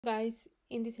Guys,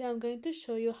 in this I'm going to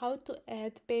show you how to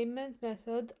add payment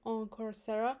method on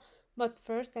Coursera, but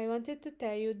first I wanted to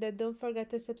tell you that don't forget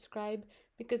to subscribe,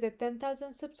 because at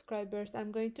 10,000 subscribers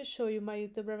I'm going to show you my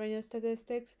YouTube revenue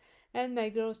statistics and my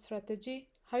growth strategy,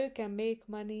 how you can make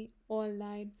money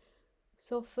online.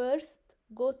 So first,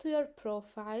 go to your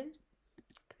profile,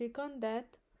 click on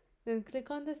that, then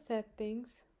click on the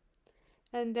settings,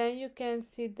 and then you can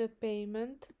see the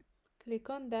payment. Click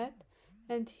on that,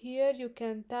 and here you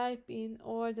can type in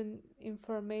all the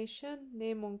information: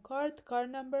 name on card,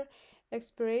 card number,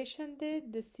 expiration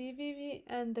date, the CVV,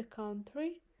 and the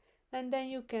country. And then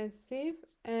you can save.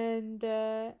 And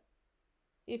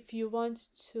if you want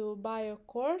to buy a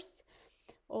course,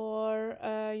 or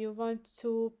you want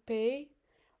to pay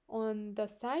on the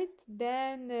site,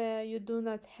 then you do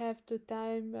not have to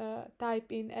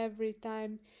type in every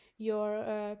time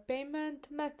your payment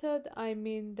method, I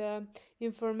mean the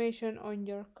information on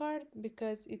your card,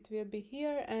 because it will be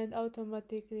here and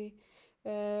automatically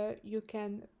you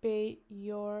can pay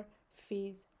your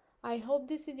fees. I hope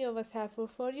this video was helpful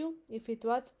for you. If it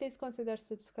was, please consider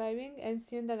subscribing, and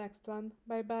see you in the next one.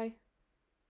 Bye bye.